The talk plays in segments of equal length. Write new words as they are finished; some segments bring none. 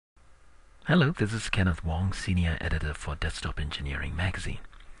Hello, this is Kenneth Wong, Senior Editor for Desktop Engineering Magazine.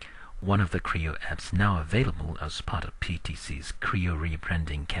 One of the Creo apps now available as part of PTC's Creo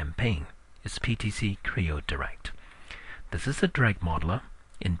rebranding campaign is PTC Creo Direct. This is a direct modeler.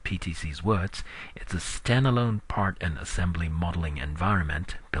 In PTC's words, it's a standalone part and assembly modeling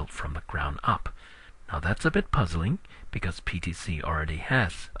environment built from the ground up. Now that's a bit puzzling because PTC already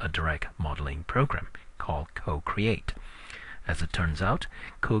has a direct modeling program called Co-Create. As it turns out,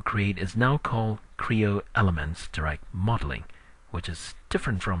 Co-Create is now called Creo Elements Direct Modeling, which is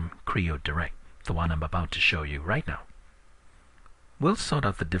different from Creo Direct, the one I'm about to show you right now. We'll sort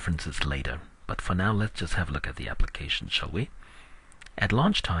out the differences later, but for now let's just have a look at the application, shall we? At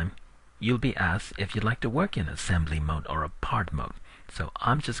launch time, you'll be asked if you'd like to work in assembly mode or a part mode, so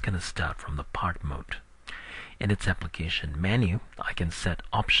I'm just going to start from the part mode. In its application menu, I can set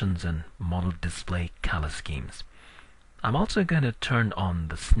options and model display color schemes. I'm also going to turn on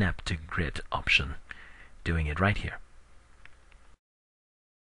the Snap to Grid option, doing it right here.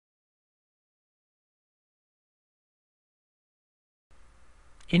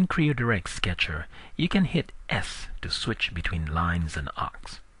 In Creo Direct Sketcher, you can hit S to switch between lines and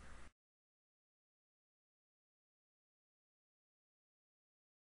arcs.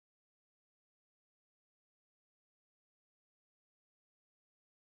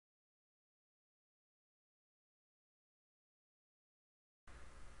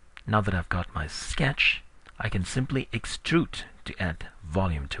 Now that I've got my sketch, I can simply extrude to add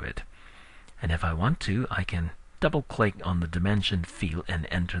volume to it. And if I want to, I can double-click on the dimension field and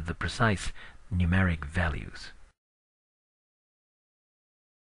enter the precise numeric values.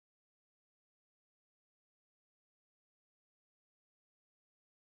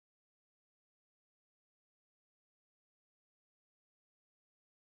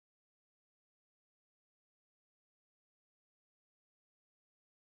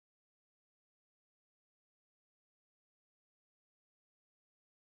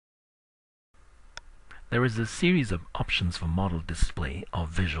 There is a series of options for model display or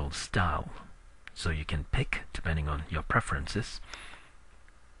visual style, so you can pick depending on your preferences.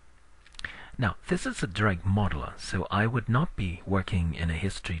 Now, this is a direct modeler, so I would not be working in a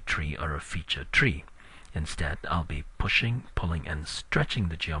history tree or a feature tree. Instead, I'll be pushing, pulling, and stretching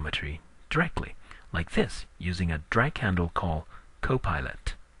the geometry directly, like this, using a drag handle called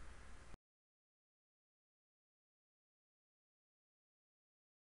Copilot.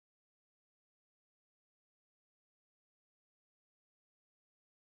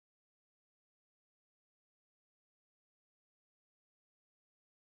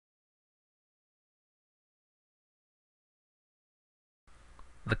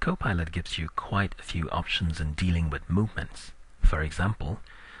 The Copilot gives you quite a few options in dealing with movements. For example,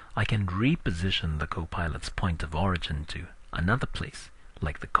 I can reposition the Copilot's point of origin to another place,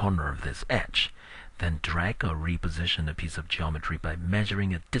 like the corner of this edge, then drag or reposition a piece of geometry by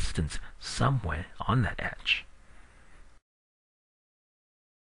measuring a distance somewhere on that edge.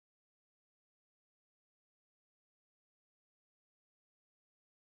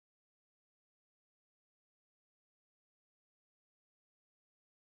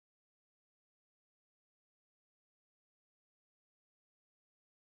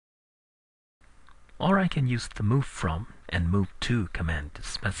 Or I can use the Move From and Move To command to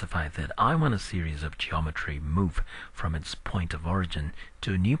specify that I want a series of geometry move from its point of origin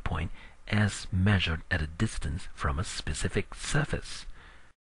to a new point as measured at a distance from a specific surface.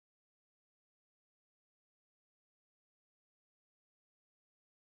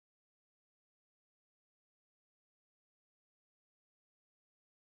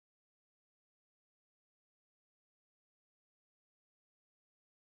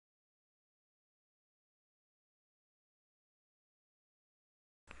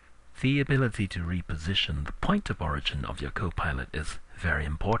 The ability to reposition the point of origin of your Copilot is very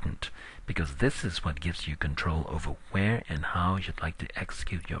important, because this is what gives you control over where and how you'd like to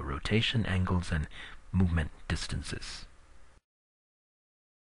execute your rotation angles and movement distances.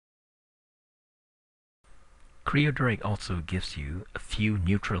 Creo Direct also gives you a few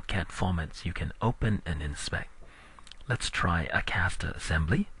neutral CAD formats you can open and inspect. Let's try a caster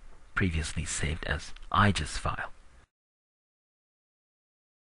assembly, previously saved as IGES file.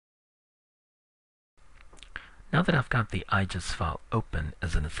 Now that I've got the IGES file open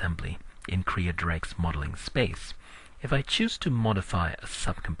as an assembly in Creo Direct's modeling space, if I choose to modify a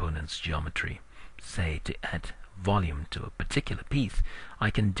subcomponent's geometry, say to add volume to a particular piece, I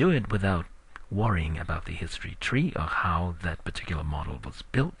can do it without worrying about the history tree or how that particular model was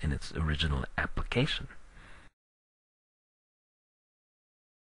built in its original application.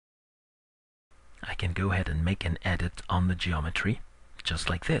 I can go ahead and make an edit on the geometry, just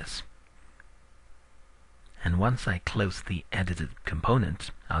like this. And once I close the edited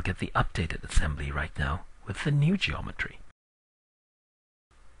component, I'll get the updated assembly right now with the new geometry.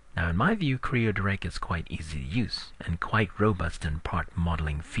 Now in my view, Creo Direct is quite easy to use and quite robust in part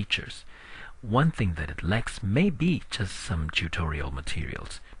modeling features. One thing that it lacks may be just some tutorial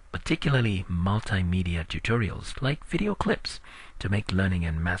materials, particularly multimedia tutorials like video clips, to make learning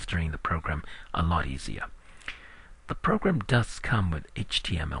and mastering the program a lot easier. The program does come with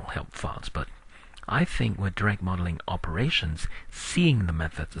HTML help files, but I think with direct modeling operations, seeing the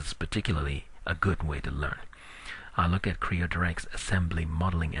methods is particularly a good way to learn. I'll look at Creo Direct's assembly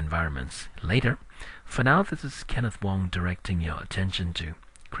modeling environments later. For now, this is Kenneth Wong directing your attention to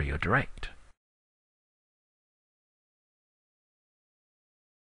Creo Direct.